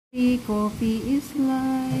Coffee is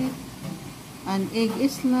life, an egg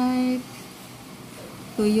is life,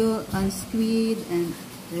 tuyo and squid and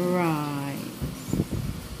rice.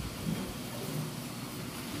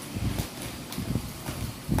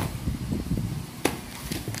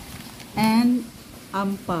 And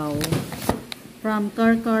ampaw from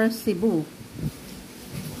Karkar, Cebu.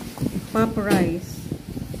 Pop rice.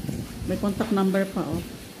 May contact number pa, oh.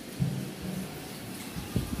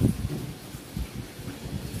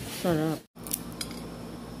 Sarap.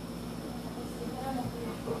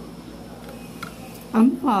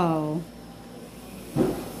 Ampaw.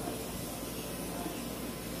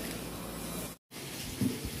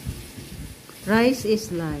 Rice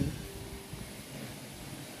is life.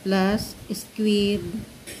 Plus squid,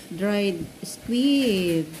 dried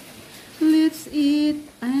squid. Let's eat,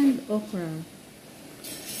 and okra.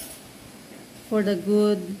 For the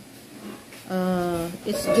good,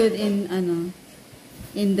 it's good in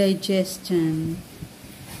indigestion.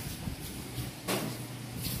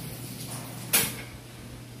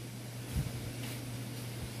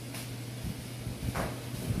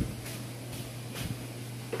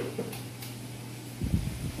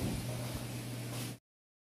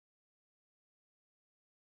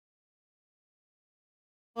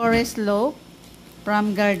 Forest loaf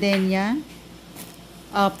from Gardenia.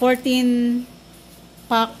 14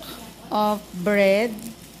 pack of bread,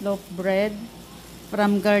 loaf bread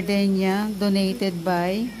from Gardenia, donated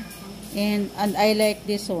by, and I like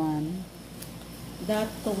this one. That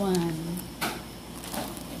one.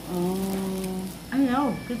 Oh.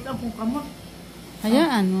 Ayaw, kita po kamot.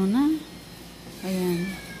 Hayaan mo na. Ayan.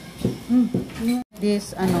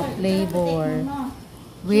 This flavor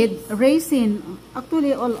with raisin.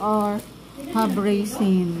 Actually all are have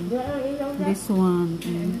raisin. This one.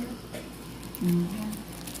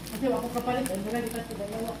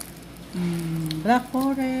 Black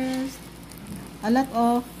Forest. A lot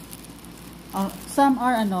of some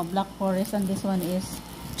are Black Forest, and this one is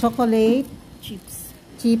chocolate chips.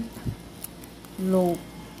 Chip loaf.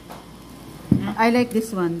 I like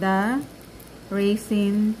this one, the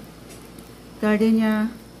raisin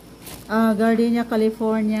Gardenia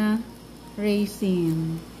California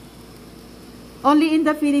raisin. Only in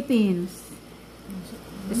the Philippines.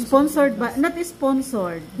 Sponsored by, not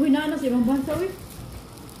sponsored.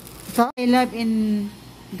 So I love in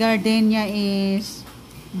Gardenia is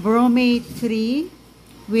bromate free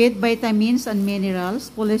with vitamins and minerals,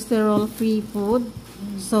 cholesterol free food.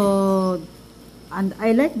 So, and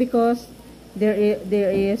I like because there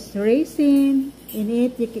is raisin in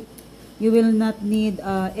it. You will not need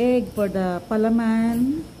egg for the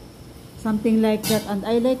palaman, something like that. And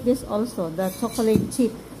I like this also, the chocolate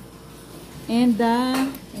chip and the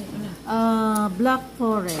Black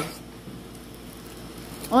Forest.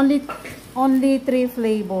 Only 3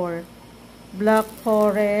 flavor: Black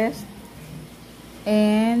Forest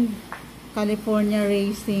and California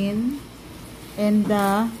raisin and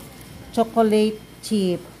the chocolate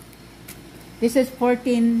chip. This is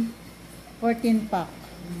 14 pack.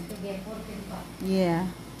 Yeah.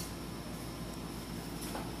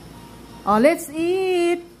 Oh, let's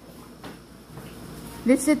eat.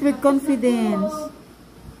 Let's eat with confidence.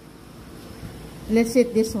 Let's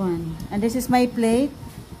eat this one. And this is my plate.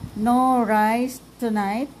 No rice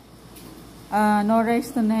tonight. No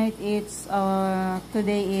rice tonight. It's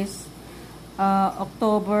today is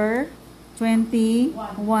October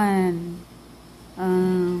 21.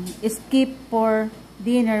 Skip for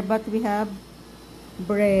dinner, but we have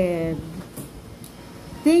bread.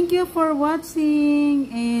 Thank you for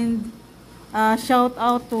watching, and shout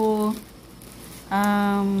out to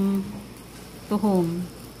whom?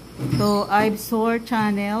 To Ibsor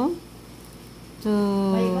channel.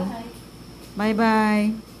 To bye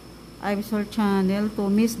bye. Ibsor channel. To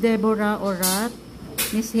Miss Deborah Orat,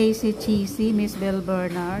 Miss Hazy Cheesy, Miss Bell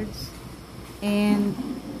Bernards, and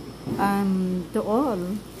to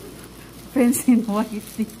all friends in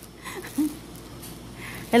YT.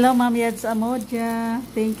 Hello, Ma'am Yads Amoja.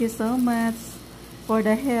 Thank you so much for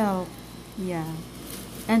the help. Yeah.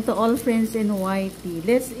 And to all friends in YT.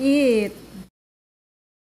 Let's eat.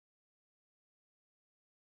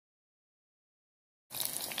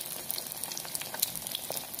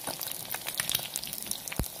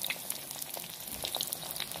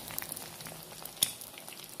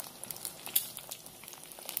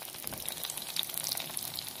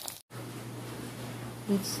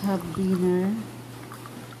 Let's have dinner.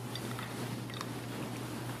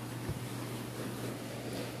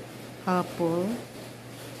 Apple.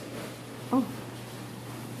 Oh.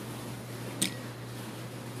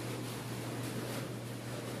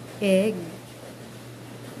 Egg.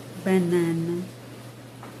 Banana.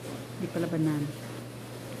 Di pala banana.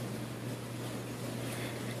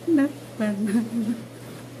 Not banana.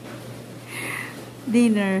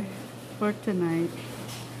 Dinner for tonight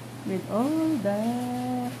with all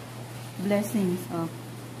the blessings of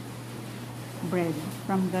bread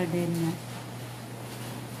from Gardenia.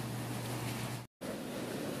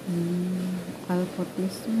 I'll put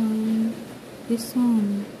this one,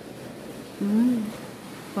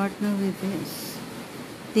 partner with this.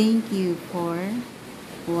 Thank you for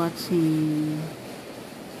watching.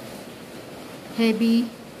 Heavy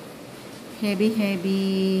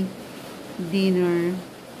dinner